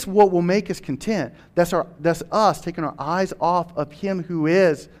is what will make us content, that's us taking our eyes off of Him who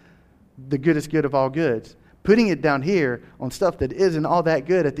is the goodest good of all goods, putting it down here on stuff that isn't all that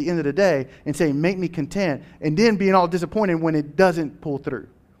good at the end of the day and saying, make me content, and then being all disappointed when it doesn't pull through.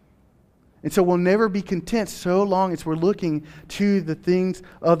 And so we'll never be content so long as we're looking to the things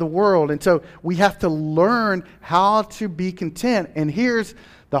of the world. And so we have to learn how to be content. And here's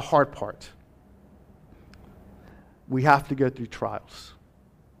the hard part. We have to go through trials.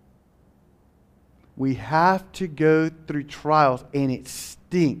 We have to go through trials, and it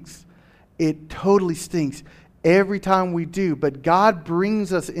stinks. It totally stinks every time we do. But God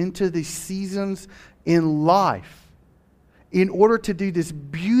brings us into these seasons in life in order to do this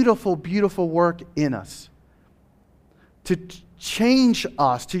beautiful, beautiful work in us. To change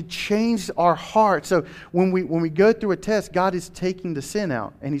us, to change our heart. So when we go through a test, God is taking the sin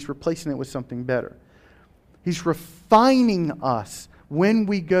out and He's replacing it with something better. He's refining us when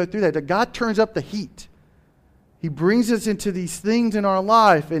we go through that. God turns up the heat. He brings us into these things in our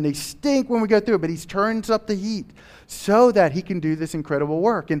life, and they stink when we go through it, but He turns up the heat so that He can do this incredible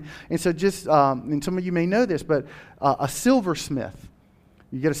work. And so just, and some of you may know this, but a silversmith,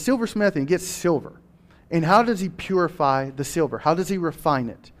 you get a silversmith and he gets silver. And how does he purify the silver? How does he refine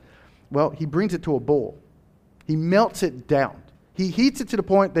it? Well, he brings it to a bowl. He melts it down. He heats it to the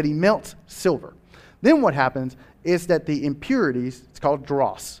point that he melts silver. Then what happens is that the impurities, it's called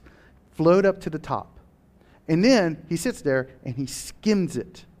dross, float up to the top. And then he sits there and he skims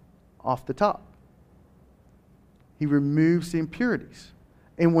it off the top. He removes the impurities.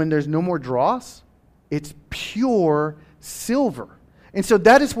 And when there's no more dross, it's pure silver. And so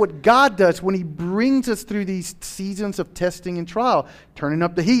that is what God does when He brings us through these seasons of testing and trial, turning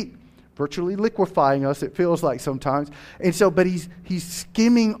up the heat, virtually liquefying us, it feels like sometimes. And so, but He's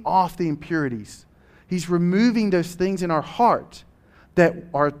skimming off the impurities. He's removing those things in our heart that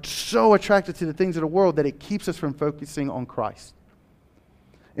are so attracted to the things of the world that it keeps us from focusing on Christ.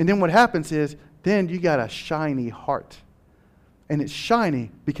 And then what happens is, then you got a shiny heart. And it's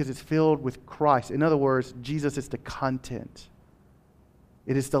shiny because it's filled with Christ. In other words, Jesus is the content.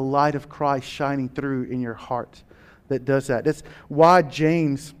 It is the light of Christ shining through in your heart that does that. That's why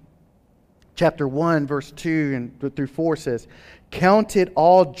James chapter 1, verse 2 and through 4 says, "Count it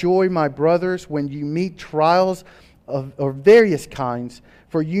all joy, my brothers, when you meet trials of various kinds,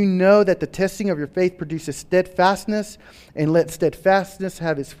 for you know that the testing of your faith produces steadfastness, and let steadfastness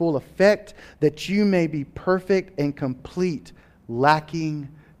have its full effect, that you may be perfect and complete, lacking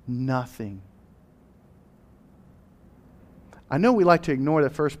nothing." I know we like to ignore the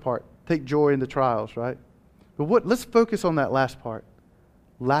first part, take joy in the trials, right? But let's focus on that last part.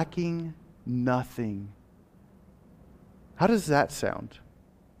 Lacking nothing. How does that sound?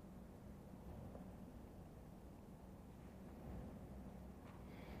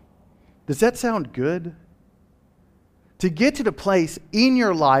 Does that sound good? To get to the place in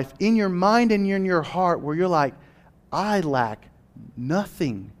your life, in your mind and in your heart where you're like, I lack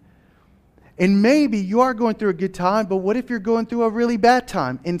nothing. And maybe you are going through a good time, but what if you're going through a really bad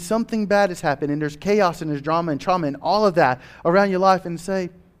time and something bad has happened and there's chaos and there's drama and trauma and all of that around your life, and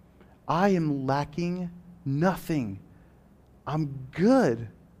say, I am lacking nothing. I'm good.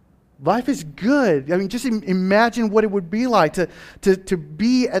 Life is good. I mean, just imagine what it would be like to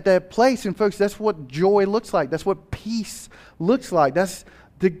be at that place. And folks, that's what joy looks like. That's what peace looks like. That's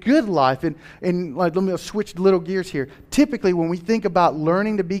the good life. And like, let me switch little gears here. Typically, when we think about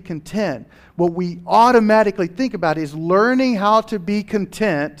learning to be content, what we automatically think about is learning how to be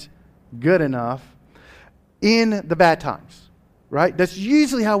content, good enough, in the bad times. Right? That's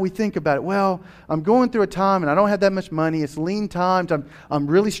usually how we think about it. Well, I'm going through a time and I don't have that much money. It's lean times. I'm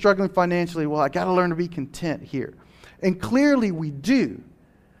really struggling financially. Well, I got to learn to be content here. And clearly we do.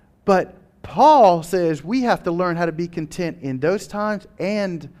 But Paul says we have to learn how to be content in those times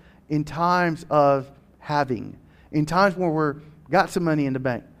and in times of having. In times where we're got some money in the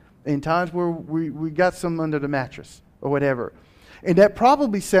bank. In times where we got some under the mattress or whatever. And that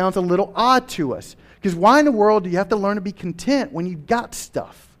probably sounds a little odd to us. Because why in the world do you have to learn to be content when you've got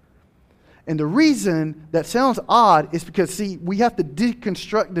stuff? And the reason that sounds odd is because, see, we have to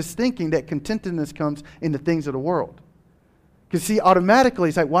deconstruct this thinking that contentedness comes in the things of the world. Because, see, automatically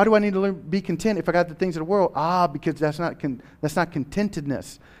it's like, why do I need to learn to be content if I got the things of the world? Because that's not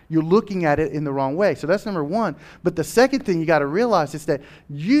contentedness. You're looking at it in the wrong way. So that's number one. But the second thing you got to realize is that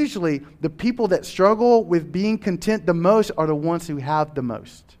usually the people that struggle with being content the most are the ones who have the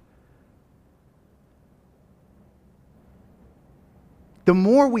most. The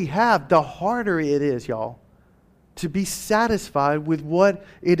more we have, the harder it is, y'all, to be satisfied with what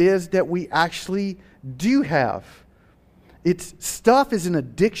it is that we actually do have. Stuff is an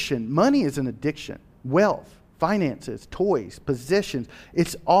addiction. Money is an addiction. Wealth, finances, toys, possessions.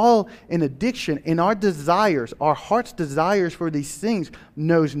 It's all an addiction. And our desires, our heart's desires for these things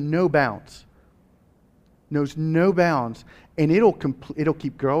knows no bounds. Knows no bounds. And it'll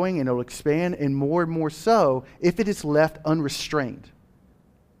keep growing and it'll expand, and more so if it is left unrestrained.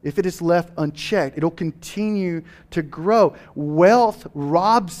 If it is left unchecked, it'll continue to grow. Wealth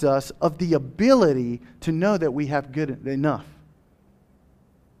robs us of the ability to know that we have good enough.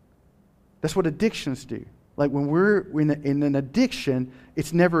 That's what addictions do. Like when we're in an addiction,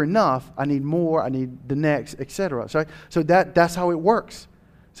 it's never enough. I need more. I need the next, etc. So that's how it works.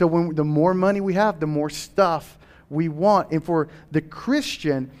 So the more money we have, the more stuff we want. And for the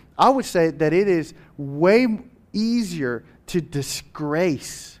Christian, I would say that it is way easier to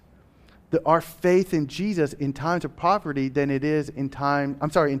disgrace our faith in Jesus in times of poverty than it is in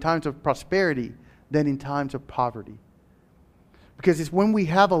times of prosperity than in times of poverty. Because it's when we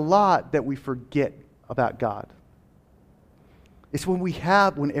have a lot that we forget about God. It's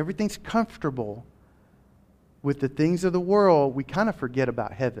when everything's comfortable with the things of the world, we kind of forget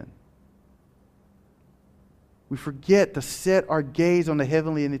about heaven. We forget to set our gaze on the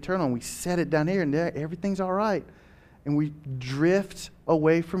heavenly and eternal, and we set it down here, and there, everything's all right. And we drift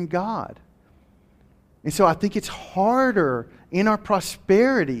away from God. And so I think it's harder in our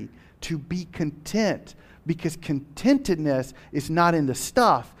prosperity to be content, because contentedness is not in the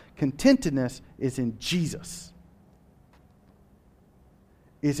stuff. Contentedness is in Jesus,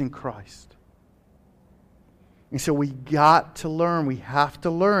 is in Christ. And so we got to learn. We have to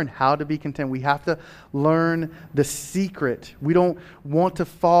learn how to be content. We have to learn the secret. We don't want to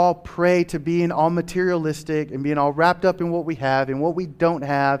fall prey to being all materialistic and being all wrapped up in what we have and what we don't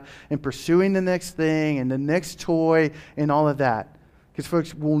have and pursuing the next thing and the next toy and all of that. Because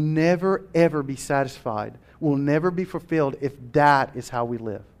folks, we'll never, ever be satisfied. We'll never be fulfilled if that is how we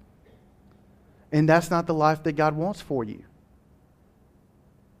live. And that's not the life that God wants for you.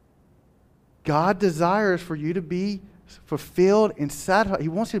 God desires for you to be fulfilled and satisfied. He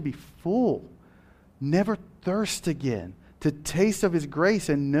wants you to be full. Never thirst again. To taste of His grace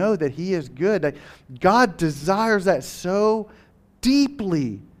and know that He is good. That God desires that so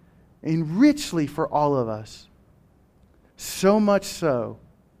deeply and richly for all of us. So much so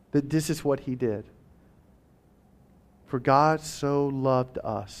that this is what He did. For God so loved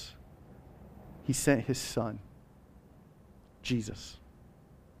us, He sent His Son, Jesus.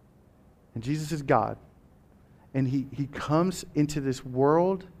 And Jesus is God. And He comes into this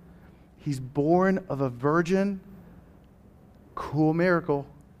world. He's born of a virgin. Cool miracle.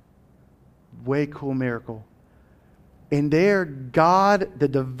 Way cool miracle. And there, God, the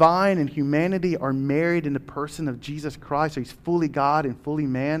divine, and humanity are married in the person of Jesus Christ. So He's fully God and fully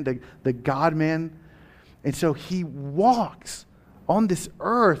man, the God-man. And so He walks on this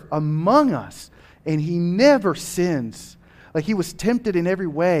earth among us. And He never sins. Like He was tempted in every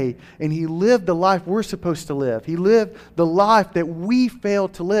way, and He lived the life we're supposed to live. He lived the life that we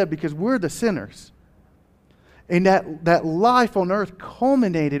failed to live because we're the sinners. And that life on earth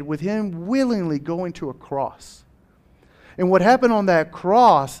culminated with Him willingly going to a cross. And what happened on that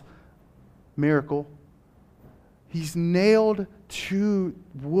cross, miracle, He's nailed to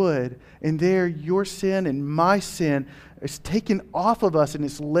wood, and there your sin and my sin is taken off of us and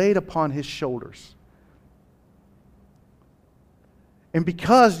it's laid upon His shoulders. And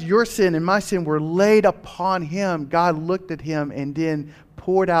because your sin and my sin were laid upon Him, God looked at Him and then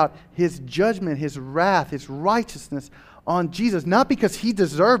poured out His judgment, His wrath, His righteousness on Jesus. Not because He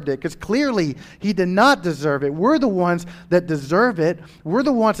deserved it, because clearly He did not deserve it. We're the ones that deserve it. We're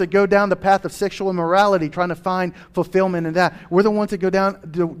the ones that go down the path of sexual immorality, trying to find fulfillment in that. We're the ones that go down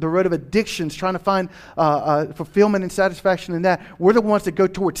the road of addictions, trying to find fulfillment and satisfaction in that. We're the ones that go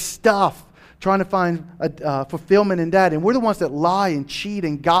towards stuff, trying to find fulfillment in that. And we're the ones that lie and cheat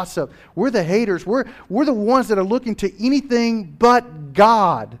and gossip. We're the haters. We're the ones that are looking to anything but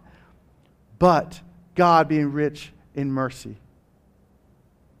God. But God, being rich in mercy,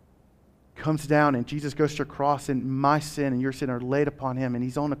 comes down, and Jesus goes to a cross, and my sin and your sin are laid upon Him, and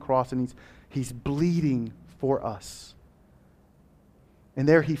He's on the cross, and He's bleeding for us. And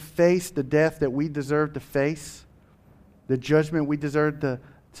there He faced the death that we deserve to face, the judgment we deserve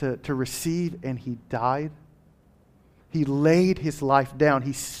to receive, and He died. He laid His life down.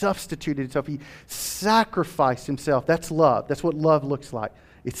 He substituted Himself. He sacrificed Himself. That's love. That's what love looks like.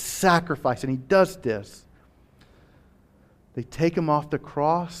 It's sacrifice, and He does this. They take Him off the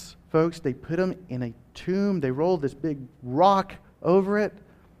cross, folks. They put Him in a tomb. They roll this big rock over it.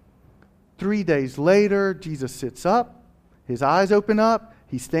 3 days later, Jesus sits up. His eyes open up.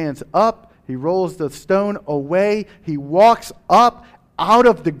 He stands up. He rolls the stone away. He walks up out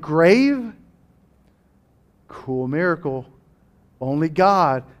of the grave. Cool miracle. Only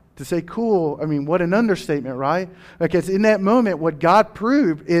God. To say cool, I mean, what an understatement, right? Because in that moment, what God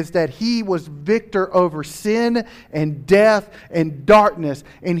proved is that He was victor over sin and death and darkness.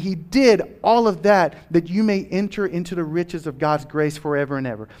 And He did all of that you may enter into the riches of God's grace forever and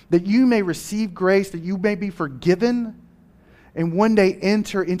ever. That you may receive grace, that you may be forgiven, and one day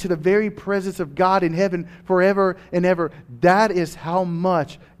enter into the very presence of God in heaven forever and ever. That is how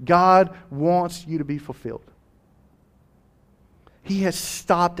much God wants you to be fulfilled. He has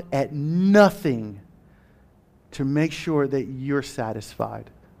stopped at nothing to make sure that you're satisfied,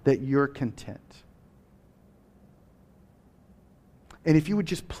 that you're content. And if you would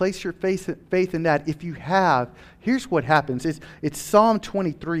just place your faith in that, if you have, here's what happens. It's Psalm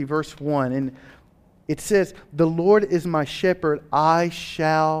 23, verse 1, and it says, "The Lord is my shepherd, I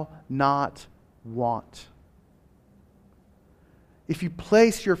shall not want." If you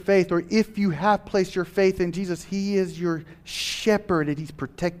place your faith, or if you have placed your faith in Jesus, He is your shepherd, and He's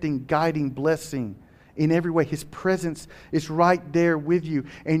protecting, guiding, blessing in every way. His presence is right there with you,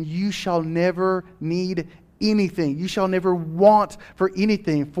 and you shall never need anything. You shall never want for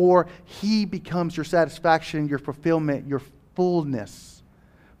anything, for He becomes your satisfaction, your fulfillment, your fullness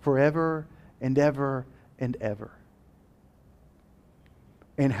forever and ever and ever.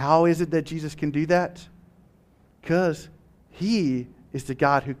 And how is it that Jesus can do that? Because He is the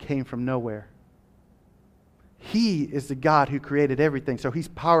God who came from nowhere. He is the God who created everything. So He's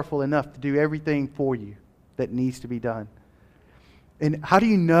powerful enough to do everything for you that needs to be done. And how do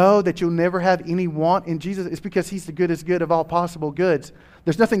you know that you'll never have any want in Jesus? It's because He's the goodest good of all possible goods.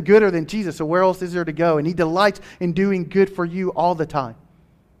 There's nothing gooder than Jesus, so where else is there to go? And He delights in doing good for you all the time.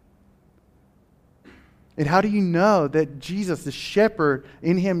 And how do you know that Jesus, the shepherd,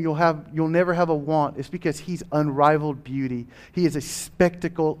 in Him you'll never have a want? It's because He's unrivaled beauty. He is a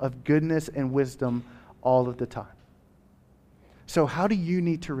spectacle of goodness and wisdom all of the time. So how do you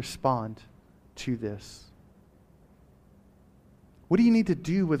need to respond to this? What do you need to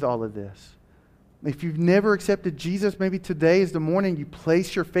do with all of this? If you've never accepted Jesus, maybe today is the morning you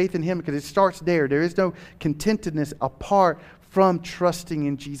place your faith in Him, because it starts there. There is no contentedness apart from trusting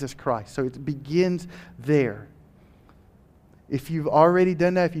in Jesus Christ. So it begins there. If you've already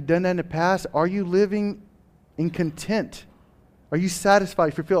done that, if you've done that in the past, are you living in content? Are you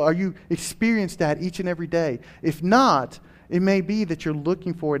satisfied, fulfilled? Are you experiencing that each and every day? If not, it may be that you're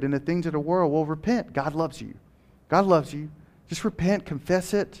looking for it in the things of the world. Well, repent. God loves you. God loves you. Just repent,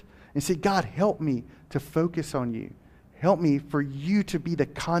 confess it, and say, God, help me to focus on you. Help me for you to be the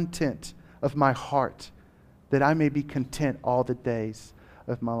content of my heart, that I may be content all the days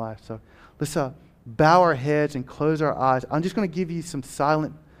of my life. So let's bow our heads and close our eyes. I'm just going to give you some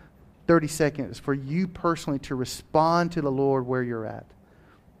silent 30 seconds for you personally to respond to the Lord where you're at.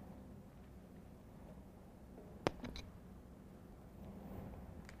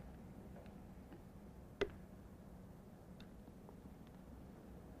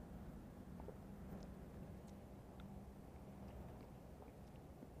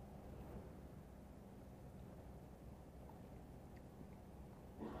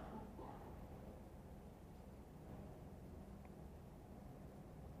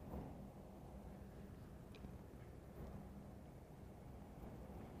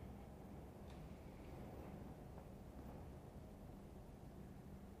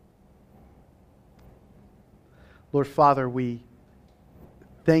 Lord Father, we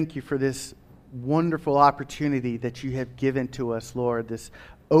thank you for this wonderful opportunity that you have given to us, Lord, this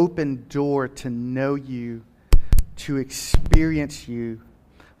open door to know you, to experience you,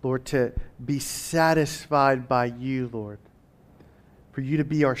 Lord, to be satisfied by you, Lord, for you to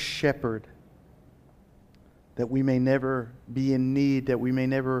be our shepherd, that we may never be in need, that we may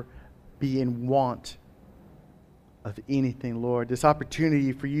never be in want of anything, Lord. This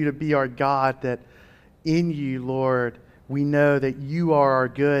opportunity for you to be our God, that in you, Lord, we know that you are our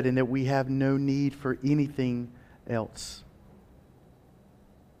good and that we have no need for anything else.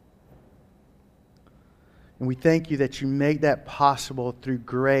 And we thank you that you make that possible through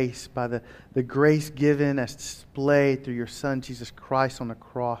grace, by the grace given as displayed through your Son, Jesus Christ, on the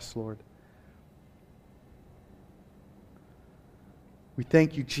cross, Lord. We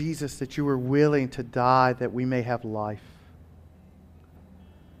thank you, Jesus, that you were willing to die that we may have life.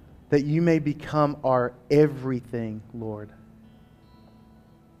 That you may become our everything, Lord.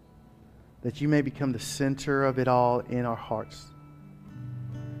 That you may become the center of it all in our hearts.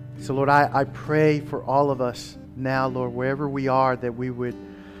 So, Lord, I pray for all of us now, Lord, wherever we are, that we would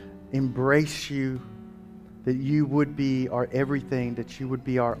embrace you, that you would be our everything, that you would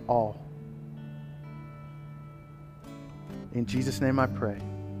be our all. In Jesus' name I pray.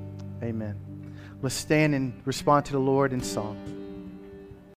 Amen. Let's stand and respond to the Lord in song.